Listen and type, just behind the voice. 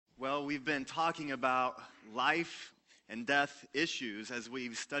we've been talking about life and death issues as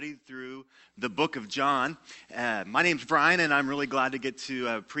we've studied through the book of John. My name's Brian, and I'm really glad to get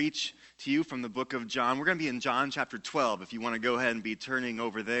to preach to you from the book of John. We're going to be in John chapter 12, if you want to go ahead and be turning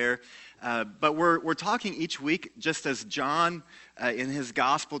over there. But we're talking each week, just as John in his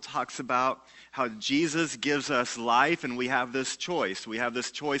gospel talks about how Jesus gives us life, and we have this choice. We have this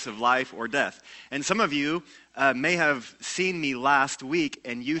choice of life or death. And some of you may have seen me last week,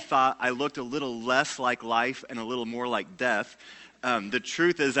 and you thought I looked a little less like life and a little more like death. The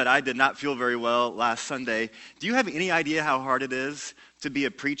truth is that I did not feel very well last Sunday. Do you have any idea how hard it is to be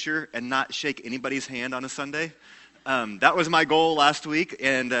a preacher and not shake anybody's hand on a Sunday? That was my goal last week,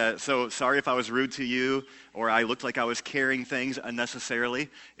 and so sorry if I was rude to you or I looked like I was carrying things unnecessarily.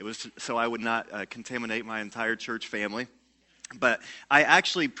 It was so I would not contaminate my entire church family. But I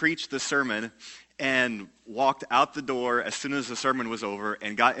actually preached the sermon and walked out the door as soon as the sermon was over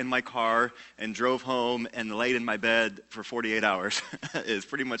and got in my car and drove home and laid in my bed for 48 hours is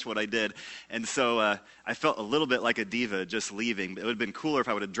pretty much what I did. And so I felt a little bit like a diva just leaving. It would have been cooler if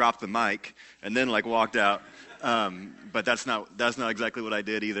I would have dropped the mic and then walked out. But that's not exactly what I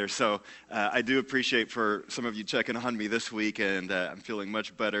did either. So I do appreciate for some of you checking on me this week, and I'm feeling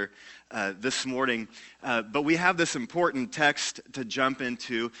much better this morning. But we have this important text to jump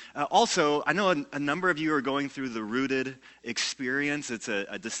into. Also, I know a number of you are going through the Rooted experience. It's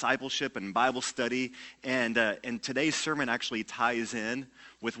a discipleship and Bible study, and today's sermon actually ties in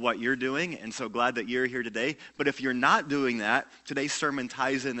with what you're doing, and so glad that you're here today. But if you're not doing that, today's sermon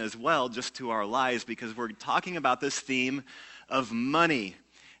ties in as well just to our lives, because we're talking about this theme of money.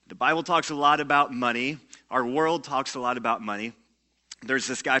 The Bible talks a lot about money. Our world talks a lot about money. There's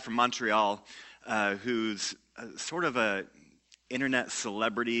this guy from Montreal who's sort of a internet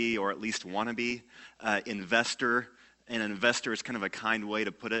celebrity, or at least wannabe investor. And an investor is kind of a kind way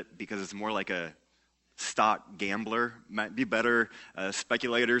to put it, because it's more like a stock gambler, might be better,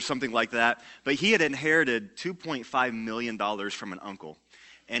 speculator, something like that. But he had inherited $2.5 million from an uncle,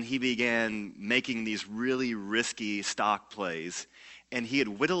 and he began making these really risky stock plays, and he had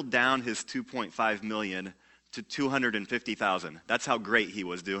whittled down his $2.5 million to $250,000. That's how great he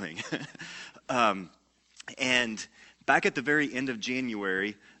was doing. And back at the very end of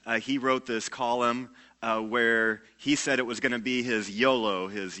January, he wrote this column where he said it was going to be his YOLO,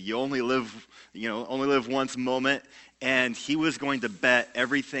 his you only live once moment, and he was going to bet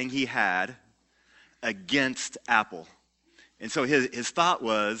everything he had against Apple. And so his thought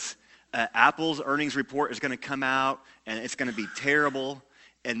was, Apple's earnings report is going to come out, and it's going to be terrible,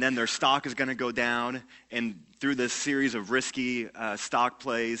 and then their stock is going to go down, and through this series of risky stock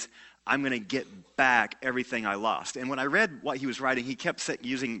plays, I'm going to get back everything I lost. And when I read what he was writing, he kept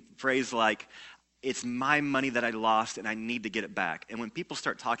using phrase like, it's my money that I lost, and I need to get it back. And when people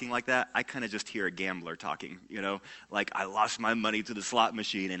start talking like that, I kind of just hear a gambler talking, like I lost my money to the slot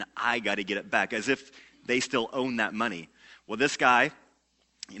machine, and I got to get it back, as if they still own that money. Well, this guy,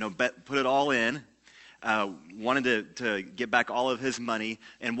 put it all in, wanted to get back all of his money,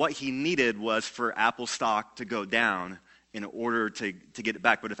 and what he needed was for Apple stock to go down in order to get it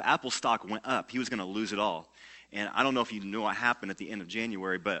back. But if Apple stock went up, he was going to lose it all. And I don't know if you know what happened at the end of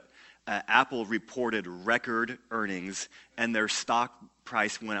January, but Apple reported record earnings, and their stock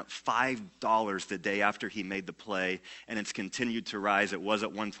price went up $5 the day after he made the play, and it's continued to rise. It was at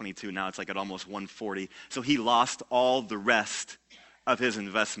 122, now it's at almost 140. So he lost all the rest of his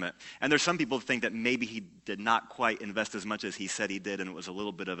investment. And there's some people who think that maybe he did not quite invest as much as he said he did, and it was a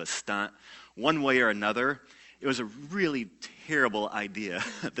little bit of a stunt. One way or another, it was a really terrible idea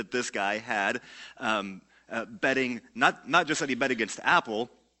that this guy had, betting, not just that he bet against Apple,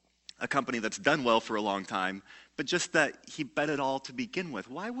 a company that's done well for a long time, but just that he bet it all to begin with.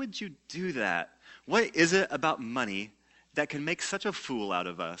 Why would you do that? What is it about money that can make such a fool out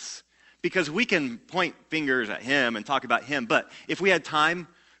of us? Because we can point fingers at him and talk about him, but if we had time,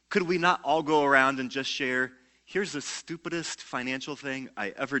 could we not all go around and just share, here's the stupidest financial thing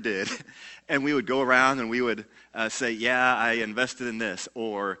I ever did? And we would go around and we would say, yeah, I invested in this.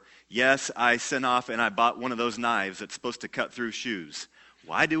 Or, yes, I sent off and I bought one of those knives that's supposed to cut through shoes.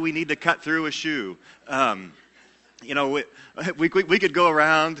 Why do we need to cut through a shoe? We could go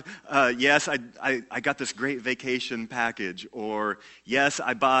around, yes, I got this great vacation package. Or, yes,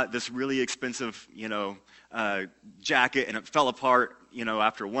 I bought this really expensive, jacket and it fell apart,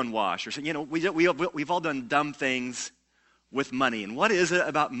 after one wash. Or, we've all done dumb things with money. And what is it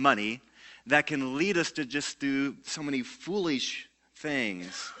about money that can lead us to just do so many foolish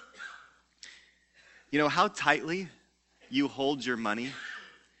things? How tightly you hold your money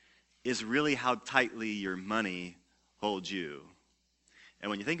is really how tightly your money holds you. And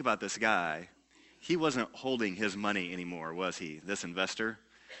when you think about this guy, he wasn't holding his money anymore, was he, this investor?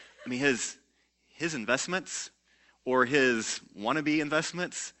 I mean, his investments or his wannabe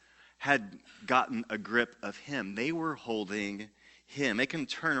investments had gotten a grip of him. They were holding him. It can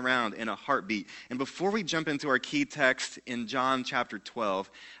turn around in a heartbeat. And before we jump into our key text in John chapter 12,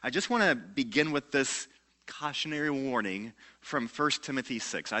 I just want to begin with this cautionary warning from 1 Timothy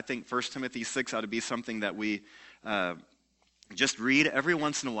 6. I think 1 Timothy 6 ought to be something that we just read every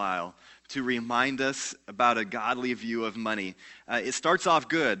once in a while to remind us about a godly view of money. It starts off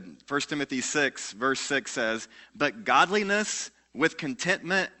good. 1 Timothy 6, verse 6 says, "But godliness with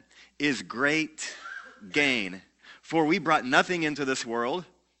contentment is great gain. For we brought nothing into this world,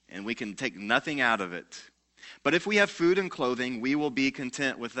 and we can take nothing out of it. But if we have food and clothing, we will be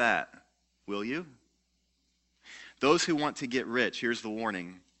content with that." Will you? Those who want to get rich, here's the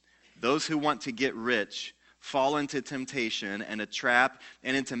warning. Those who want to get rich fall into temptation and a trap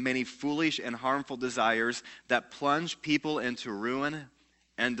and into many foolish and harmful desires that plunge people into ruin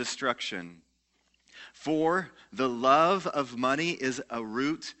and destruction. For the love of money is a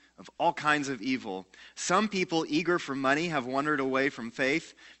root of all kinds of evil. Some people eager for money have wandered away from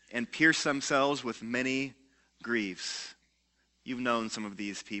faith and pierced themselves with many griefs. You've known some of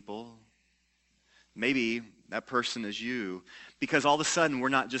these people. Maybe that person is you, because all of a sudden we're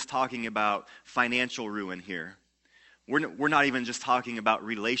not just talking about financial ruin here. We're not even just talking about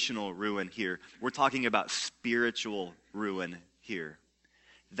relational ruin here. We're talking about spiritual ruin here.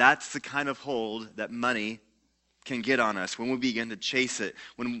 That's the kind of hold that money can get on us when we begin to chase it,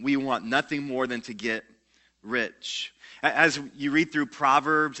 when we want nothing more than to get rich. As you read through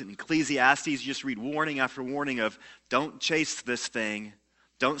Proverbs and Ecclesiastes, you just read warning after warning of don't chase this thing.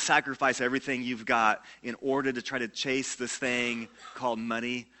 Don't sacrifice everything you've got in order to try to chase this thing called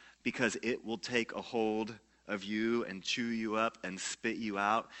money, because it will take a hold of you and chew you up and spit you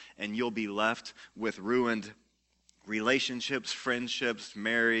out, and you'll be left with ruined relationships, friendships,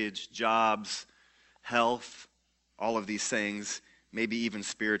 marriage, jobs, health, all of these things, maybe even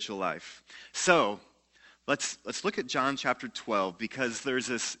spiritual life. So let's look at John chapter 12, because there's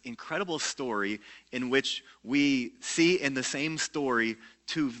this incredible story in which we see in the same story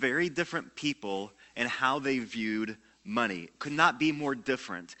two very different people and how they viewed money. Could not be more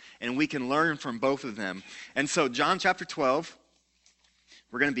different, and we can learn from both of them. And so John chapter 12,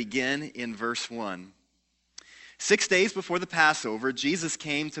 we're going to begin in verse 1. 6 days before the Passover, Jesus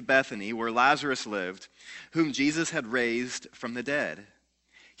came to Bethany, where Lazarus lived, whom Jesus had raised from the dead.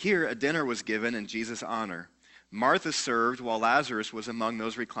 Here a dinner was given in Jesus' honor. Martha served while Lazarus was among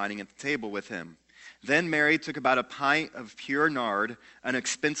those reclining at the table with him. Then Mary took about a pint of pure nard, an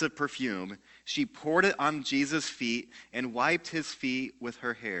expensive perfume. She poured it on Jesus' feet and wiped his feet with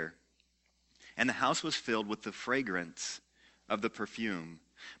her hair. And the house was filled with the fragrance of the perfume.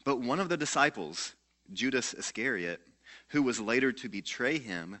 But one of the disciples, Judas Iscariot, who was later to betray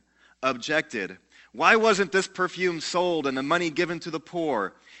him, objected. "Why wasn't this perfume sold and the money given to the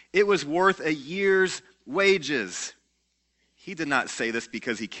poor? It was worth a year's wages." He did not say this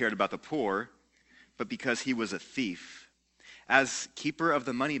because he cared about the poor, but because he was a thief. As keeper of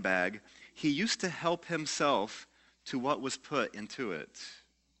the money bag, he used to help himself to what was put into it.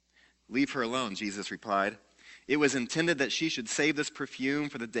 "Leave her alone," Jesus replied. "It was intended that she should save this perfume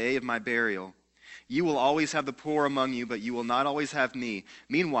for the day of my burial. You will always have the poor among you, but you will not always have me."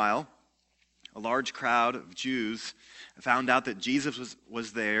 Meanwhile, a large crowd of Jews found out that Jesus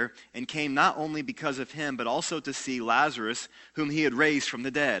was there and came not only because of him, but also to see Lazarus, whom he had raised from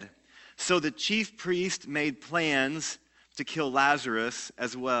the dead. So the chief priest made plans to kill Lazarus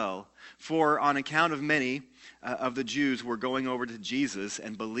as well, for on account of many of the Jews were going over to Jesus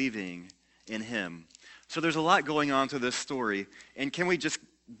and believing in him. So there's a lot going on to this story. And can we just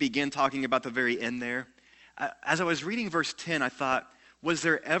begin talking about the very end there? As I was reading verse 10, I thought, was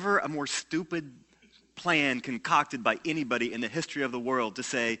there ever a more stupid plan concocted by anybody in the history of the world to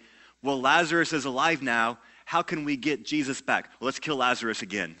say, well, Lazarus is alive now, how can we get Jesus back? Well, let's kill Lazarus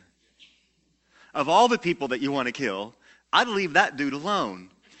again. Of all the people that you want to kill, I'd leave that dude alone.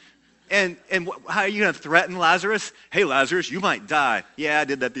 And how are you going to threaten Lazarus? Hey, Lazarus, you might die. Yeah, I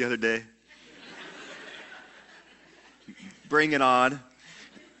did that the other day. Bring it on.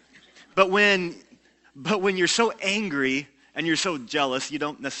 But when you're so angry and you're so jealous, you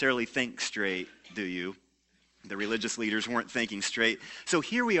don't necessarily think straight, do you? The religious leaders weren't thinking straight. So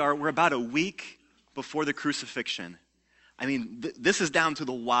here we are, we're about a week before the crucifixion. I mean, this is down to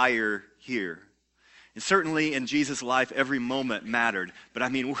the wire here. And certainly in Jesus' life, every moment mattered. But I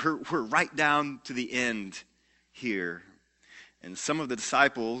mean, we're right down to the end here. And some of the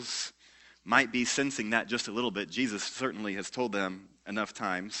disciples might be sensing that just a little bit. Jesus certainly has told them enough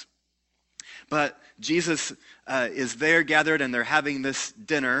times. But Jesus is there gathered, and they're having this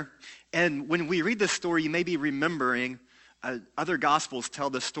dinner. And when we read this story, you may be remembering other Gospels tell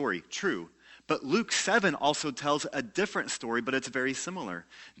this story. True. But Luke 7 also tells a different story, but it's very similar.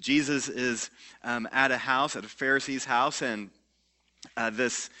 Jesus is at a house, at a Pharisee's house, and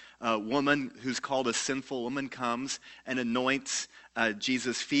this woman who's called a sinful woman comes and anoints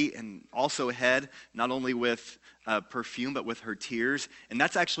Jesus' feet and also head, not only with perfume, but with her tears. And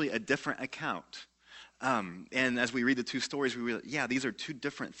that's actually a different account. And as we read the two stories, we realize, yeah, these are two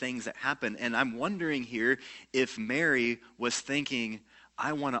different things that happen. And I'm wondering here if Mary was thinking,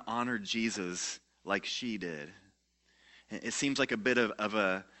 I want to honor Jesus like she did. It seems like a bit of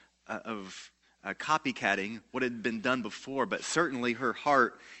copycatting what had been done before, but certainly her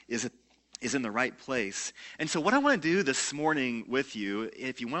heart is in the right place. And so what I want to do this morning with you,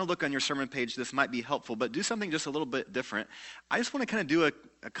 if you want to look on your sermon page, this might be helpful, but do something just a little bit different. I just want to kind of do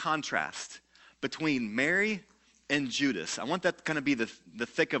a contrast between Mary and Judas. I want that to kind of be the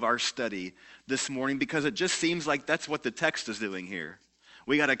thick of our study this morning, because it just seems like that's what the text is doing here.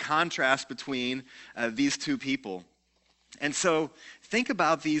 We got a contrast between these two people. And so think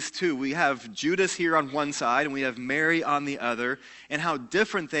about these two. We have Judas here on one side, and we have Mary on the other, and how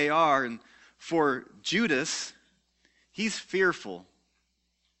different they are. And for Judas, he's fearful.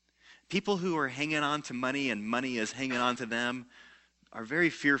 People who are hanging on to money and money is hanging on to them are very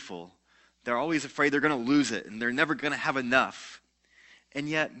fearful. They're always afraid they're going to lose it, and they're never going to have enough. And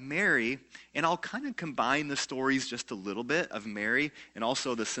yet Mary, and I'll kind of combine the stories just a little bit of Mary and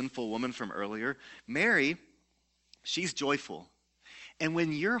also the sinful woman from earlier. Mary, she's joyful. And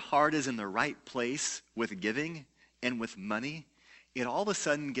when your heart is in the right place with giving and with money, it all of a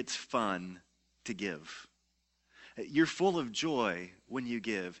sudden gets fun to give. You're full of joy when you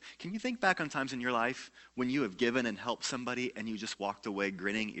give. Can you think back on times in your life when you have given and helped somebody and you just walked away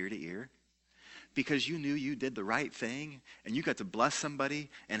grinning ear to ear? Because you knew you did the right thing and you got to bless somebody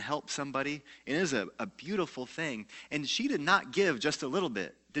and help somebody. It is a beautiful thing. And she did not give just a little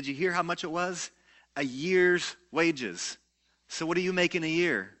bit. Did you hear how much it was? A year's wages. So what do you make in a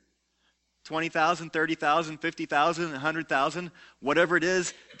year? 20,000, 30,000, 50,000, 100,000, whatever it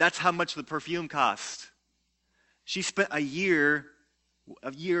is, that's how much the perfume cost. She spent a year's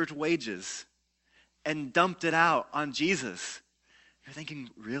wages and dumped it out on Jesus. You're thinking,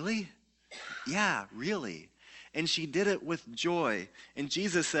 really? Yeah, really. And she did it with joy. And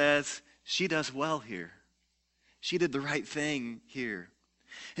Jesus says, she does well here. She did the right thing here.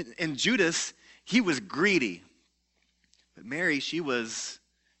 And Judas, he was greedy. But Mary, she was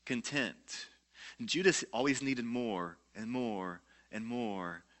content. And Judas always needed more and more and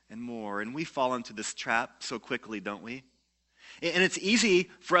more and more. And we fall into this trap so quickly, don't we? And it's easy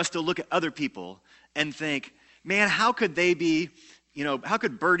for us to look at other people and think, man, how could they be, how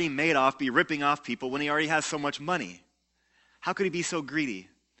could Bernie Madoff be ripping off people when he already has so much money? How could he be so greedy?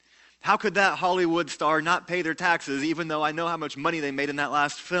 How could that Hollywood star not pay their taxes even though I know how much money they made in that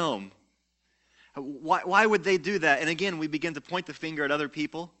last film? Why would they do that? And again, we begin to point the finger at other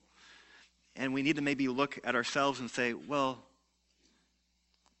people, and we need to maybe look at ourselves and say, well,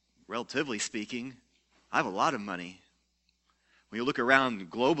 relatively speaking, I have a lot of money. When you look around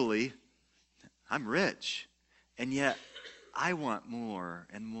globally, I'm rich, and yet I want more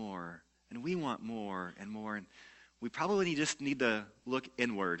and more, and we want more and more. And we probably just need to look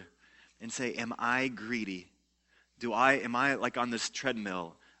inward and say, am I greedy? Am I like on this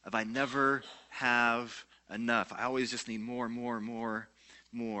treadmill of I never have enough? I always just need more, more, more,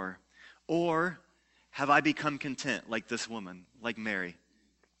 more. Or have I become content like this woman, like Mary?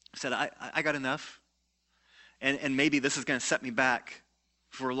 Said, I got enough. And maybe this is going to set me back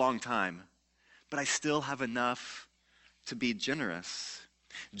for a long time. But I still have enough to be generous.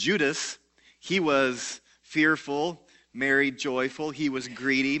 Judas, he was fearful, Mary joyful. He was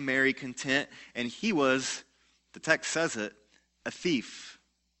greedy, Mary content. And he was, the text says it, a thief.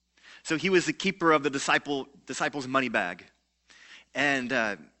 So he was the keeper of the disciples' money bag. And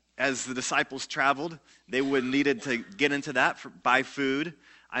as the disciples traveled, they would needed to get into that, buy food.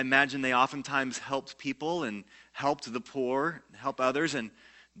 I imagine they oftentimes helped people and helped the poor, help others. And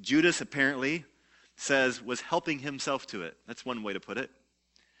Judas apparently was helping himself to it. That's one way to put it.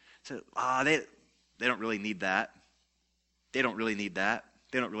 So, they don't really need that. They don't really need that.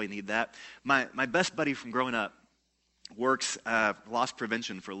 They don't really need that. My best buddy from growing up works loss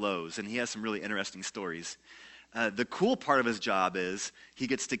prevention for Lowe's, and he has some really interesting stories. The cool part of his job is he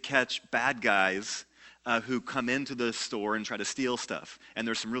gets to catch bad guys who come into the store and try to steal stuff. And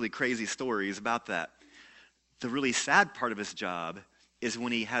there's some really crazy stories about that. The really sad part of his job is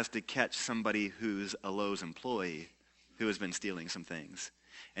when he has to catch somebody who's a Lowe's employee who has been stealing some things.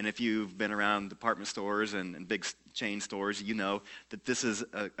 And if you've been around department stores and big chain stores, you know that this is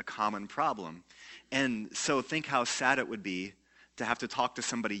a common problem. And so think how sad it would be to have to talk to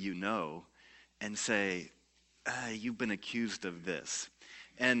somebody you know and say, you've been accused of this.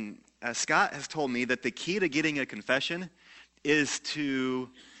 And Scott has told me that the key to getting a confession is to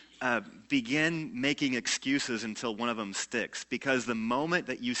begin making excuses until one of them sticks. Because the moment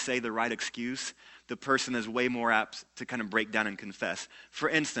that you say the right excuse, the person is way more apt to kind of break down and confess. For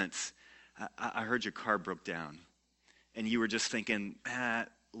instance, I heard your car broke down, and you were just thinking,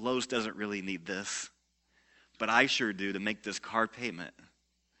 Lowe's doesn't really need this, but I sure do to make this car payment.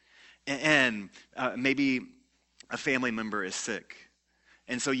 And maybe a family member is sick,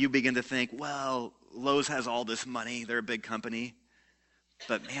 and so you begin to think, well, Lowe's has all this money, they're a big company,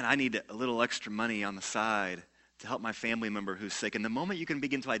 but man, I need a little extra money on the side to help my family member who's sick. And the moment you can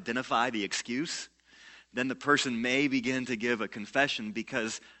begin to identify the excuse, then the person may begin to give a confession,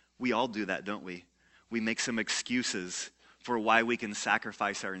 because we all do that, don't we? We make some excuses for why we can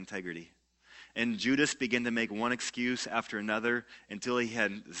sacrifice our integrity. And Judas began to make one excuse after another until he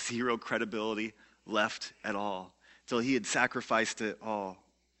had zero credibility left at all, till he had sacrificed it all.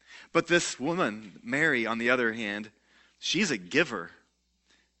 But this woman, Mary, on the other hand, she's a giver.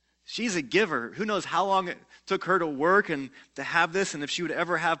 She's a giver. Who knows how long it took her to work and to have this, and if she would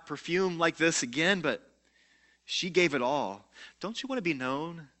ever have perfume like this again, but she gave it all. Don't you want to be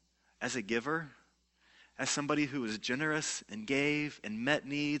known as a giver? As somebody who was generous and gave and met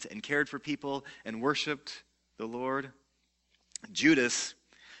needs and cared for people and worshiped the Lord? Judas,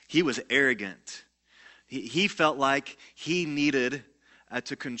 he was arrogant. He felt like he needed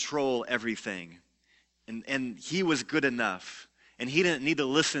to control everything. And he was good enough. And he didn't need to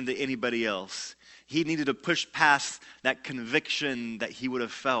listen to anybody else. He needed to push past that conviction that he would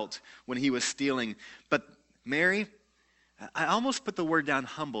have felt when he was stealing. But Mary, I almost put the word down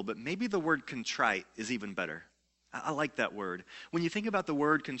humble, but maybe the word contrite is even better. I like that word. When you think about the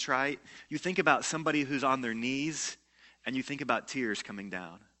word contrite, you think about somebody who's on their knees, and you think about tears coming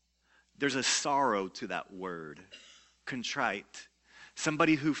down. There's a sorrow to that word, contrite.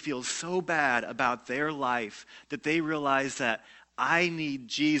 Somebody who feels so bad about their life that they realize that I need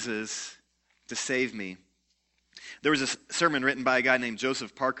Jesus to save me. There was a sermon written by a guy named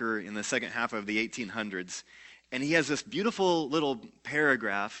Joseph Parker in the second half of the 1800s, and he has this beautiful little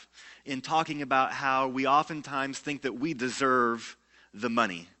paragraph in talking about how we oftentimes think that we deserve the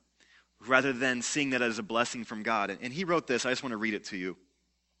money rather than seeing that as a blessing from God. And he wrote this. I just want to read it to you.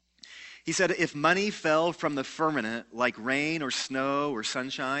 He said, if money fell from the firmament like rain or snow or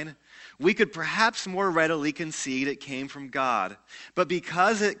sunshine, we could perhaps more readily concede it came from God. But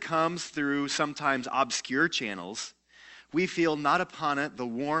because it comes through sometimes obscure channels, we feel not upon it the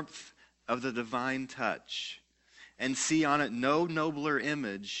warmth of the divine touch, and see on it no nobler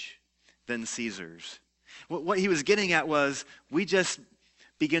image than Caesar's. What he was getting at was, we just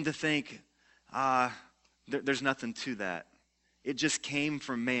begin to think, there's nothing to that. It just came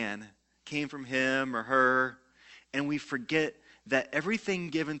from man, came from him or her, and we forget that everything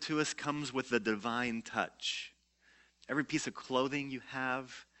given to us comes with the divine touch. Every piece of clothing you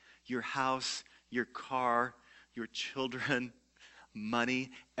have, your house, your car, your children, money,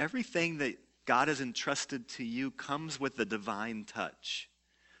 everything that God has entrusted to you comes with the divine touch.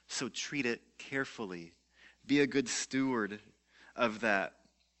 So treat it carefully. Be a good steward of that.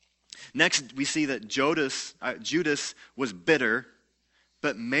 Next, we see that Judas was bitter,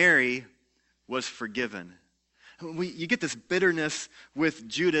 but Mary was forgiven. You get this bitterness with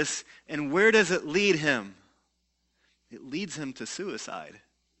Judas, and where does it lead him? It leads him to suicide,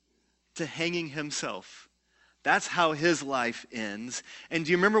 to hanging himself. That's how his life ends. And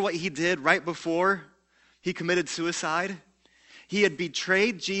do you remember what he did right before he committed suicide? He had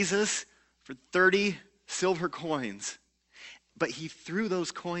betrayed Jesus for 30 silver coins, but he threw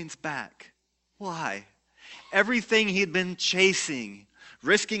those coins back. Why? Everything he'd been chasing,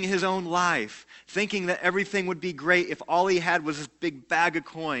 risking his own life, thinking that everything would be great if all he had was this big bag of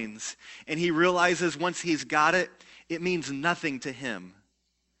coins. And he realizes once he's got it, it means nothing to him.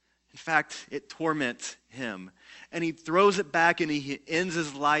 In fact, it torments him. And he throws it back and he ends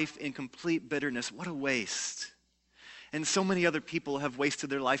his life in complete bitterness. What a waste. And so many other people have wasted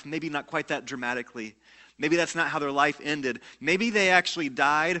their life, maybe not quite that dramatically. Maybe that's not how their life ended. Maybe they actually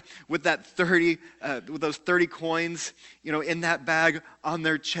died with with those 30 coins, in that bag on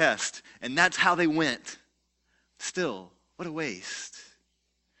their chest. And that's how they went. Still, what a waste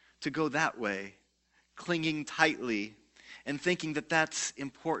to go that way, clinging tightly and thinking that that's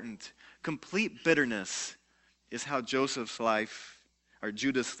important. Complete bitterness is how Judas' life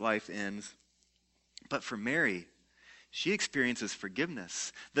ends. But for Mary, she experiences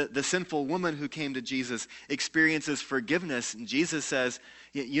forgiveness. The sinful woman who came to Jesus experiences forgiveness. And Jesus says,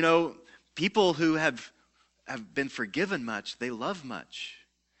 you know, people who have been forgiven much, they love much.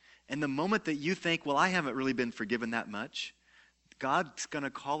 And the moment that you think, well, I haven't really been forgiven that much, God's going to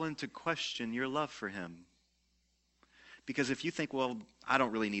call into question your love for him. Because if you think, well, I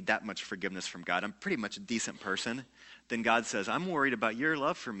don't really need that much forgiveness from God, I'm pretty much a decent person, then God says, I'm worried about your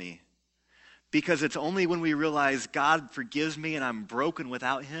love for me. Because it's only when we realize God forgives me and I'm broken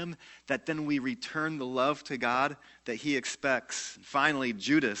without him that then we return the love to God that he expects. And finally,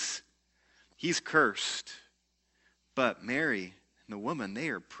 Judas, he's cursed. But Mary and the woman, they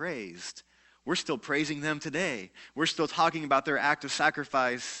are praised. We're still praising them today. We're still talking about their act of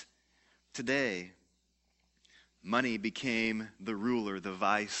sacrifice today. Money became the ruler, the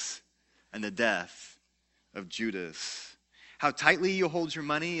vice, and the death of Judas. How tightly you hold your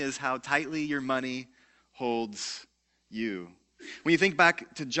money is how tightly your money holds you. When you think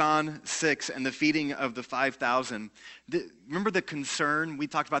back to John 6 and the feeding of the 5,000, remember the concern? We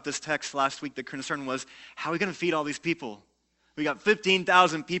talked about this text last week. The concern was, how are we going to feed all these people? We got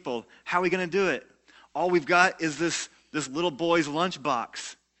 15,000 people. How are we going to do it? All we've got is this little boy's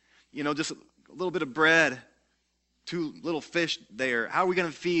lunchbox. You know, just a little bit of bread, 2 little fish there. How are we going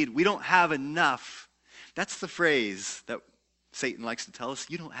to feed? We don't have enough. That's the phrase that Satan likes to tell us.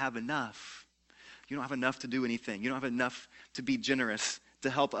 You don't have enough. You don't have enough to do anything. You don't have enough to be generous, to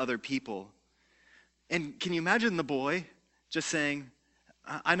help other people. And can you imagine the boy just saying,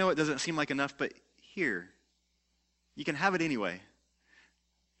 I know it doesn't seem like enough, but here, you can have it anyway.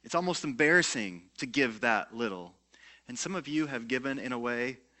 It's almost embarrassing to give that little. And some of you have given in a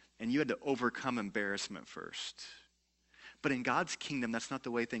way, and you had to overcome embarrassment first. But in God's kingdom, that's not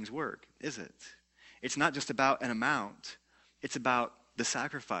the way things work, is it? It's not just about an amount. It's about the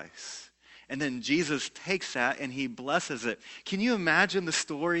sacrifice. And then Jesus takes that and he blesses it. Can you imagine the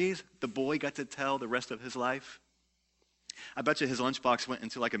stories the boy got to tell the rest of his life? I bet you his lunchbox went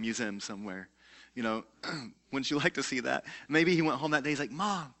into like a museum somewhere. You know, wouldn't you like to see that? Maybe he went home that day, he's like,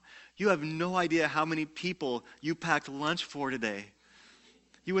 Mom, you have no idea how many people you packed lunch for today.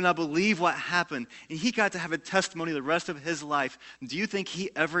 You would not believe what happened. And he got to have a testimony the rest of his life. Do you think he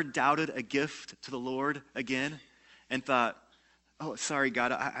ever doubted a gift to the Lord again and thought, oh, sorry,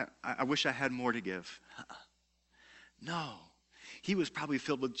 God, I wish I had more to give? No. He was probably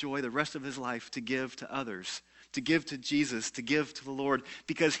filled with joy the rest of his life to give to others, to give to Jesus, to give to the Lord,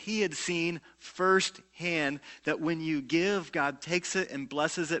 because he had seen firsthand that when you give, God takes it and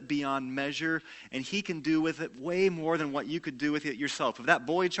blesses it beyond measure, and he can do with it way more than what you could do with it yourself. If that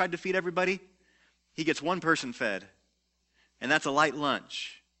boy tried to feed everybody, he gets one person fed, and that's a light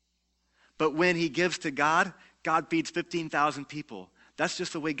lunch. But when he gives to God, God feeds 15,000 people. That's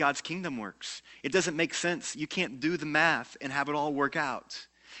just the way God's kingdom works. It doesn't make sense. You can't do the math and have it all work out.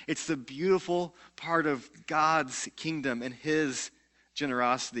 It's the beautiful part of God's kingdom and his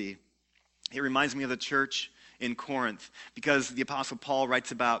generosity. It reminds me of the church in Corinth, because the Apostle Paul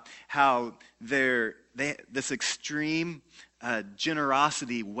writes about how this extreme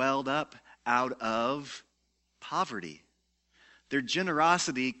generosity welled up out of poverty. Their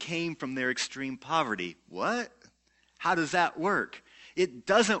generosity came from their extreme poverty. What? How does that work? It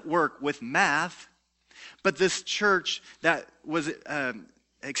doesn't work with math. But this church that was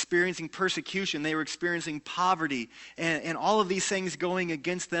experiencing persecution, they were experiencing poverty and all of these things going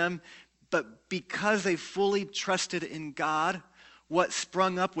against them. But because they fully trusted in God, what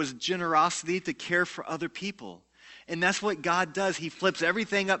sprung up was generosity to care for other people. And that's what God does. He flips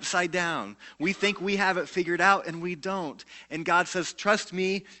everything upside down. We think we have it figured out, and we don't. And God says, trust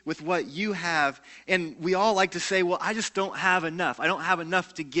me with what you have. And we all like to say, well, I just don't have enough. I don't have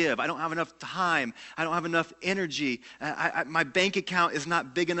enough to give. I don't have enough time. I don't have enough energy. My bank account is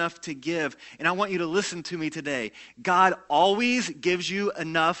not big enough to give. And I want you to listen to me today. God always gives you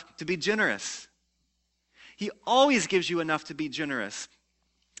enough to be generous. He always gives you enough to be generous.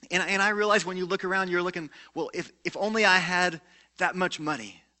 And I realize when you look around, you're looking, well, if only I had that much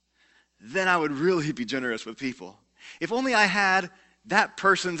money, then I would really be generous with people. If only I had that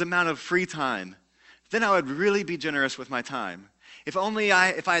person's amount of free time, then I would really be generous with my time. If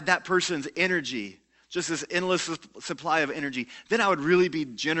I had that person's energy, just this endless supply of energy, then I would really be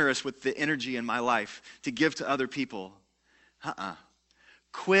generous with the energy in my life to give to other people.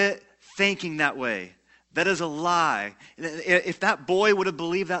 Quit thinking that way. That is a lie. If that boy would have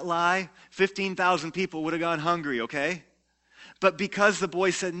believed that lie, 15,000 people would have gone hungry, okay? But because the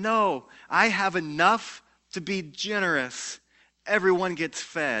boy said, no, I have enough to be generous, everyone gets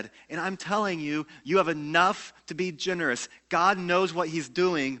fed. And I'm telling you, you have enough to be generous. God knows what he's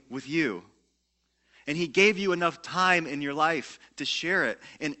doing with you. And he gave you enough time in your life to share it,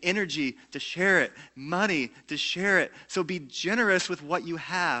 and energy to share it, money to share it. So be generous with what you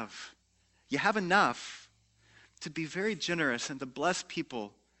have. You have enough to be very generous and to bless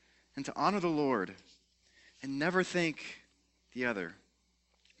people and to honor the Lord and never think the other.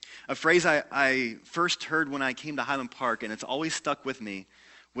 A phrase I first heard when I came to Highland Park, and it's always stuck with me,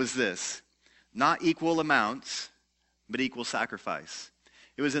 was this: not equal amounts, but equal sacrifice.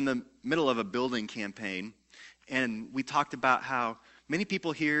 It was in the middle of a building campaign, and we talked about how many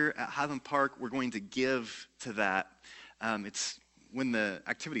people here at Highland Park were going to give to that. It's when the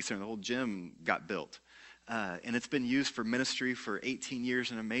activity center, the whole gym, got built. And it's been used for ministry for 18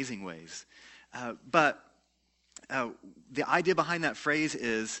 years in amazing ways. But the idea behind that phrase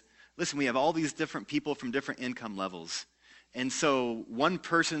is, listen, we have all these different people from different income levels. And so one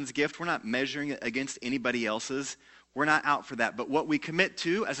person's gift, we're not measuring it against anybody else's. We're not out for that. But what we commit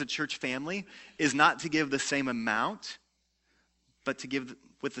to as a church family is not to give the same amount, but to give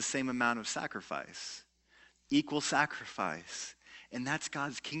with the same amount of sacrifice. Equal sacrifice. And that's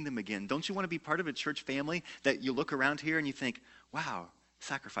God's kingdom again. Don't you want to be part of a church family that you look around here and you think, wow,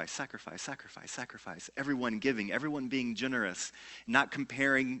 sacrifice, sacrifice, sacrifice, sacrifice. Everyone giving, everyone being generous, not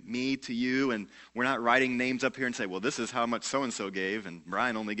comparing me to you, and we're not writing names up here and say, well, this is how much so-and-so gave, and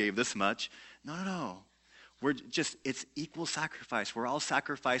Brian only gave this much. No. It's equal sacrifice. We're all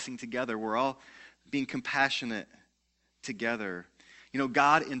sacrificing together. We're all being compassionate together. You know,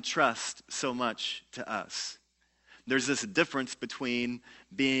 God entrusts so much to us. There's this difference between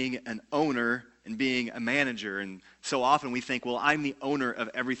being an owner and being a manager. And so often we think, well, I'm the owner of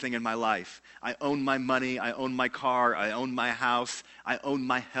everything in my life. I own my money. I own my car. I own my house. I own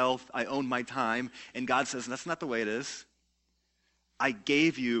my health. I own my time. And God says, that's not the way it is. I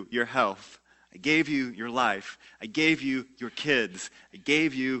gave you your health. I gave you your life. I gave you your kids. I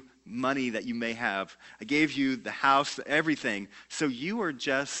gave you money that you may have. I gave you the house, everything. So you are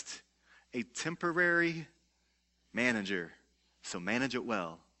just a temporary manager. So manage it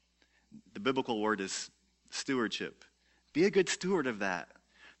well. The biblical word is stewardship. Be a good steward of that.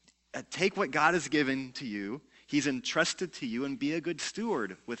 Take what God has given to you, he's entrusted to you, and be a good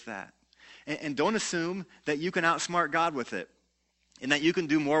steward with that. And don't assume that you can outsmart God with it, and that you can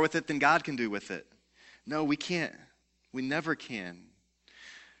do more with it than God can do with it. No, we can't. We never can.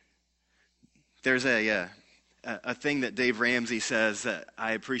 There's a thing that Dave Ramsey says that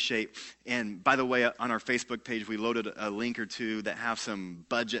I appreciate. And by the way, on our Facebook page, we loaded a link or two that have some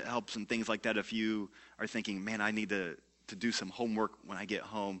budget helps and things like that if you are thinking, man, I need to do some homework when I get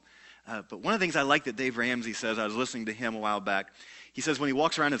home. But one of the things I like that Dave Ramsey says, I was listening to him a while back, he says when he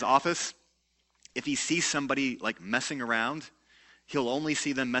walks around his office, if he sees somebody like messing around, he'll only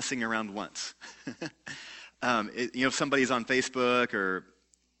see them messing around once. If somebody's on Facebook or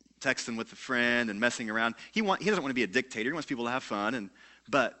texting with a friend and messing around, he doesn't want to be a dictator. He wants people to have fun.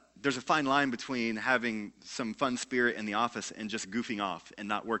 But there's a fine line between having some fun spirit in the office and just goofing off and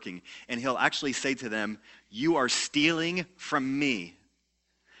not working. And he'll actually say to them, you are stealing from me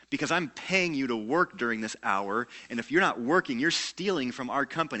because I'm paying you to work during this hour. And if you're not working, you're stealing from our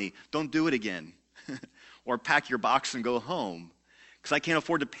company. Don't do it again. Or pack your box and go home. Because I can't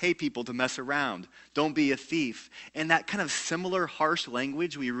afford to pay people to mess around. Don't be a thief. And that kind of similar harsh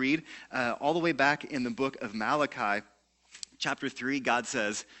language we read all the way back in the book of Malachi, chapter 3, God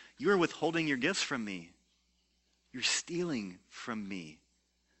says, you are withholding your gifts from me. You're stealing from me.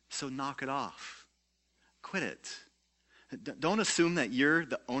 So knock it off. Quit it. Don't assume that you're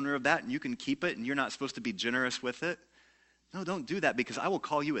the owner of that and you can keep it and you're not supposed to be generous with it. No, don't do that because I will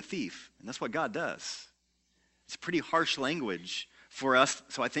call you a thief. And that's what God does. It's pretty harsh language for us,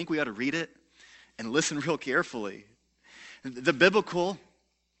 so I think we ought to read it and listen real carefully. The biblical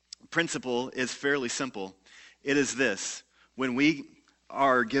principle is fairly simple. It is this: when we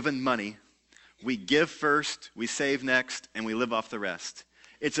are given money, we give first, we save next, and we live off the rest.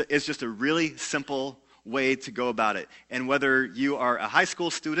 It's just a really simple way to go about it. And whether you are a high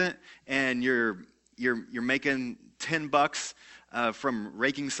school student and you're making $10 from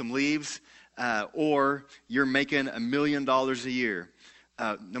raking some leaves, or you're making $1 million a year,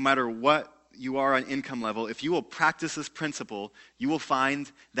 no matter what you are on income level, if you will practice this principle, you will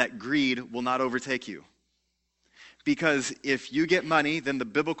find that greed will not overtake you. Because if you get money, then the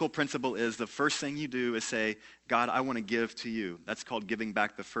biblical principle is the first thing you do is say, God, I want to give to you. That's called giving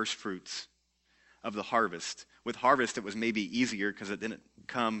back the first fruits of the harvest. With harvest, it was maybe easier because it didn't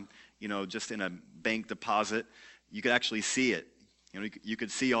come, just in a bank deposit. You could actually see it. You could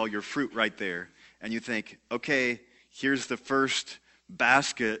see all your fruit right there. And you think, okay, here's the first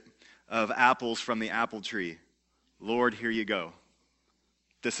basket of apples from the apple tree. Lord, here you go.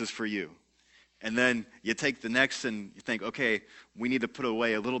 This is for you. And then you take the next and you think, okay, we need to put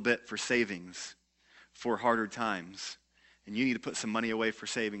away a little bit for savings for harder times. And you need to put some money away for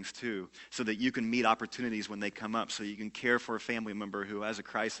savings too, so that you can meet opportunities when they come up, so you can care for a family member who has a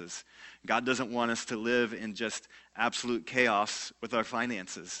crisis. God doesn't want us to live in just absolute chaos with our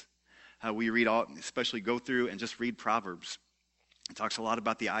finances. We read especially go through and just read Proverbs. It talks a lot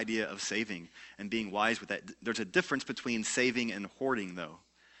about the idea of saving and being wise with that. There's a difference between saving and hoarding, though.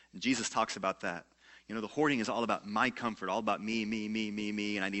 And Jesus talks about that. You know, the hoarding is all about my comfort, all about me,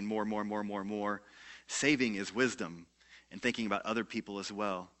 and I need more. Saving is wisdom and thinking about other people as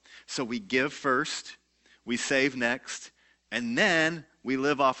well. So we give first, we save next, and then we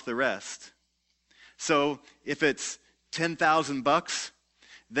live off the rest. So if it's $10,000,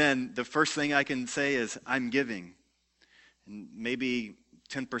 then the first thing I can say is I'm giving. And maybe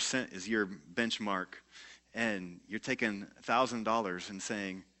 10% is your benchmark, and you're taking $1,000 and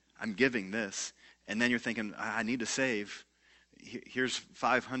saying, I'm giving this. And then you're thinking, I need to save. Here's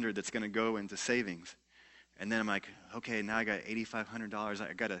 $500 that's going to go into savings. And then I'm like, okay, now I got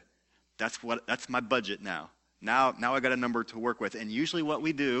 $8,500. That's my budget now. Now I got a number to work with. And usually what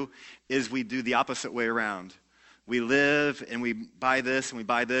we do is we do the opposite way around. We live and we buy this and we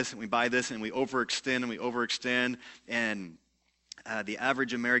buy this and we buy this and we overextend. And the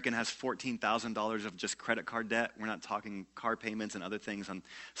average American has $14,000 of just credit card debt. We're not talking car payments and other things on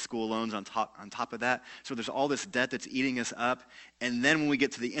school loans on top of that. So there's all this debt that's eating us up. And then when we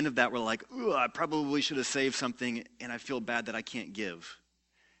get to the end of that, we're like, I probably should have saved something, and I feel bad that I can't give.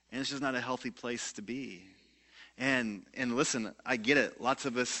 And it's just not a healthy place to be. And listen, I get it. Lots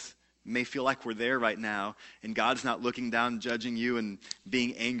of us may feel like we're there right now, and God's not looking down, judging you, and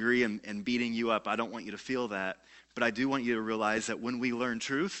being angry and beating you up. I don't want you to feel that. But I do want you to realize that when we learn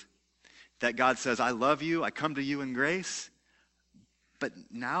truth, that God says, I love you, I come to you in grace, but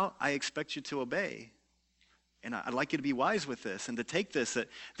now I expect you to obey. And I'd like you to be wise with this and to take this,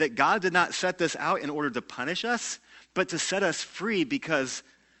 that God did not set this out in order to punish us, but to set us free, because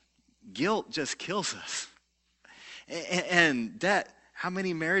guilt just kills us. And debt, how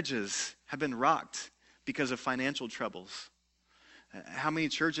many marriages have been rocked because of financial troubles? How many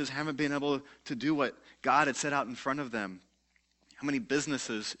churches haven't been able to do what God had set out in front of them? How many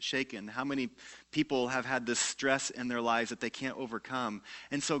businesses shaken? How many people have had this stress in their lives that they can't overcome?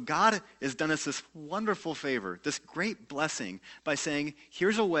 And so God has done us this wonderful favor, this great blessing, by saying,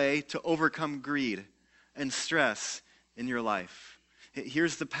 here's a way to overcome greed and stress in your life.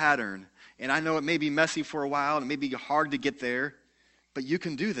 Here's the pattern. And I know it may be messy for a while, and it may be hard to get there, but you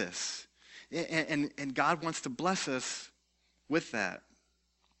can do this. And God wants to bless us with that.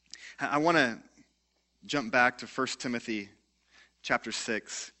 I want to jump back to 1 Timothy chapter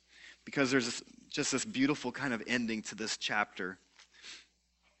 6, because there's just this beautiful kind of ending to this chapter.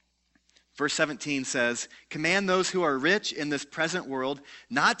 Verse 17 says, command those who are rich in this present world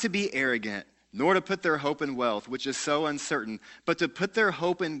not to be arrogant, nor to put their hope in wealth, which is so uncertain, but to put their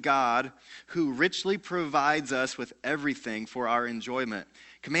hope in God, who richly provides us with everything for our enjoyment.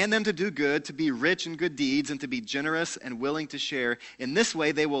 Command them to do good, to be rich in good deeds, and to be generous and willing to share. In this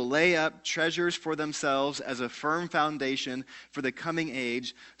way, they will lay up treasures for themselves as a firm foundation for the coming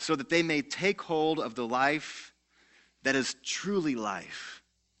age, so that they may take hold of the life that is truly life.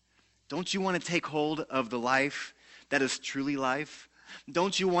 Don't you want to take hold of the life that is truly life?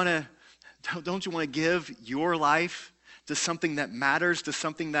 Don't you want to give your life to something that matters, to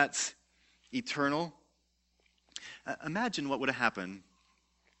something that's eternal? Imagine what would have happened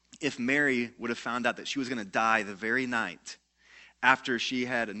if Mary would have found out that she was going to die the very night after she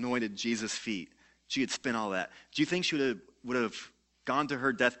had anointed Jesus' feet. She had spent all that. Do you think she would have gone to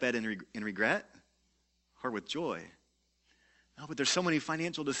her deathbed in regret or with joy? No, but there's so many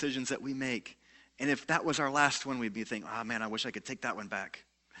financial decisions that we make. And if that was our last one, we'd be thinking, oh man, I wish I could take that one back.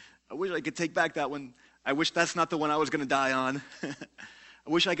 I wish I could take back that one. I wish that's not the one I was going to die on. I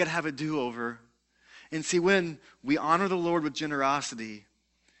wish I could have a do-over. And see, when we honor the Lord with generosity,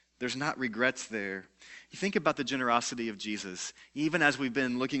 there's not regrets there. You think about the generosity of Jesus, even as we've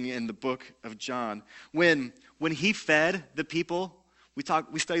been looking in the book of John. When he fed the people,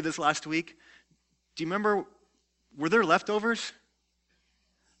 we studied this last week. Do you remember, were there leftovers?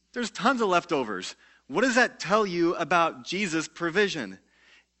 There's tons of leftovers. What does that tell you about Jesus' provision?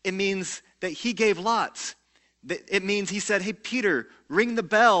 It means that he gave lots. It means he said, hey, Peter, ring the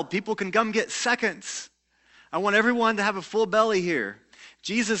bell. People can come get seconds. I want everyone to have a full belly here.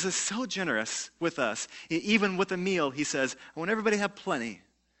 Jesus is so generous with us. Even with a meal, he says, I want everybody to have plenty.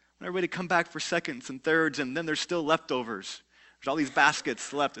 I want everybody to come back for seconds and thirds, and then there's still leftovers. There's all these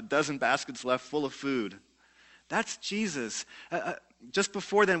baskets left, a dozen baskets left full of food. That's Jesus. Just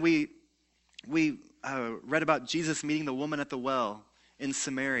before then, we we read about Jesus meeting the woman at the well in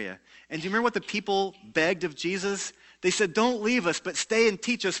Samaria. And do you remember what the people begged of Jesus? They said, don't leave us, but stay and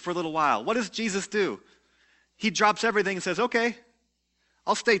teach us for a little while. What does Jesus do? He drops everything and says, okay,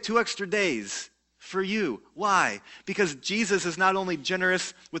 I'll stay 2 extra days for you. Why? Because Jesus is not only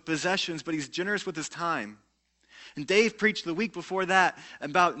generous with possessions, but he's generous with his time. And Dave preached the week before that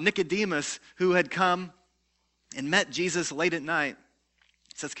about Nicodemus, who had come and met Jesus late at night.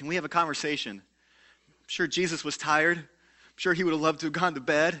 He says, can we have a conversation? I'm sure Jesus was tired. I'm sure he would have loved to have gone to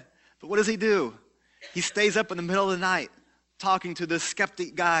bed. But what does he do? He stays up in the middle of the night talking to this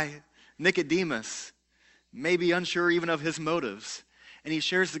skeptic guy, Nicodemus, maybe unsure even of his motives. And he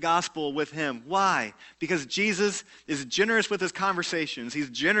shares the gospel with him. Why? Because Jesus is generous with his conversations. He's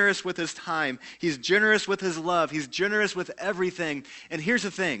generous with his time. He's generous with his love. He's generous with everything. And here's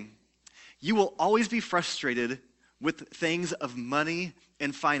the thing. You will always be frustrated with things of money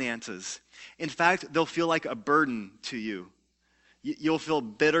and finances. In fact, they'll feel like a burden to you. You'll feel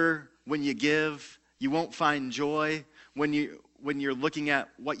bitter when you give. You won't find joy when you're looking at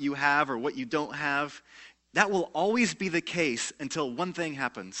what you have or what you don't have. That will always be the case until one thing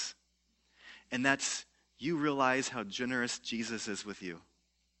happens, and that's you realize how generous Jesus is with you.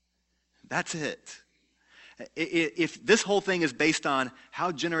 That's it. If this whole thing is based on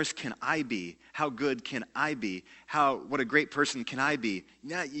how generous can I be, how good can I be, what a great person can I be,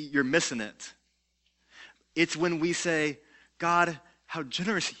 you're missing it. It's when we say, God, how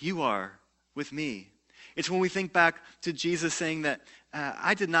generous you are with me. It's when we think back to Jesus saying that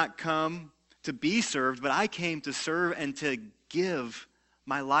I did not come to be served, but I came to serve and to give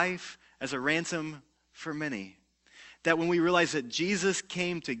my life as a ransom for many. That when we realize that Jesus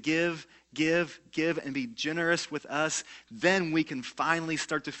came to give, and be generous with us, then we can finally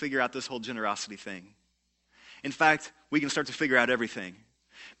start to figure out this whole generosity thing. In fact, we can start to figure out everything.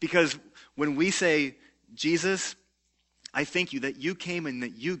 Because when we say, Jesus, I thank you that you came and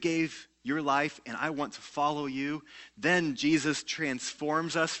that you gave your life and I want to follow you, then Jesus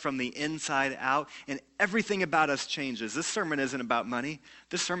transforms us from the inside out and everything about us changes. This sermon isn't about money.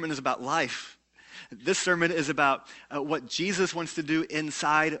 This sermon is about life. This sermon is about what Jesus wants to do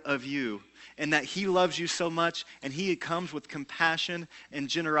inside of you, and that he loves you so much and he comes with compassion and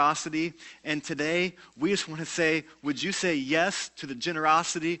generosity. And today we just want to say, would you say yes to the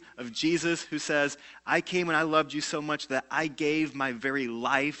generosity of Jesus, who says, I came and I loved you so much that I gave my very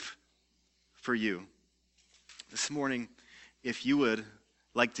life for you. This morning, if you would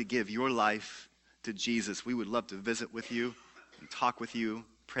like to give your life to Jesus, we would love to visit with you and talk with you,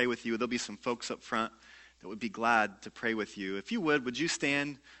 pray with you. There'll be some folks up front that would be glad to pray with you. If you would you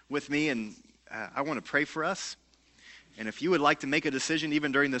stand with me, and I want to pray for us. And if you would like to make a decision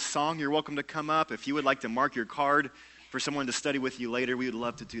even during this song, you're welcome to come up. If you would like to mark your card for someone to study with you later, we would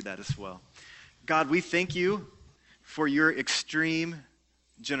love to do that as well. God, we thank you for your extreme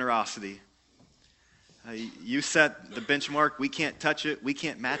generosity. You set the benchmark. We can't touch it. We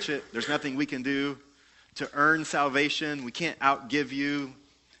can't match it. There's nothing we can do to earn salvation. We can't outgive you.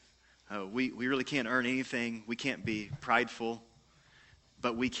 We really can't earn anything. We can't be prideful.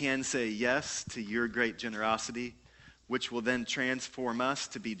 But we can say yes to your great generosity, which will then transform us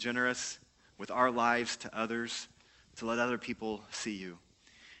to be generous with our lives to others, to let other people see you.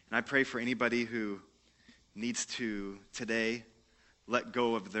 And I pray for anybody who needs to today let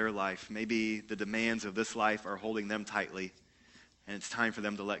go of their life. Maybe the demands of this life are holding them tightly, and it's time for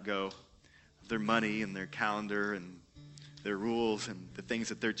them to let go of their money and their calendar and their rules and the things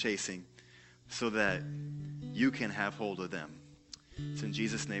that they're chasing, so that you can have hold of them. It's in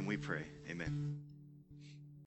Jesus' name we pray. Amen.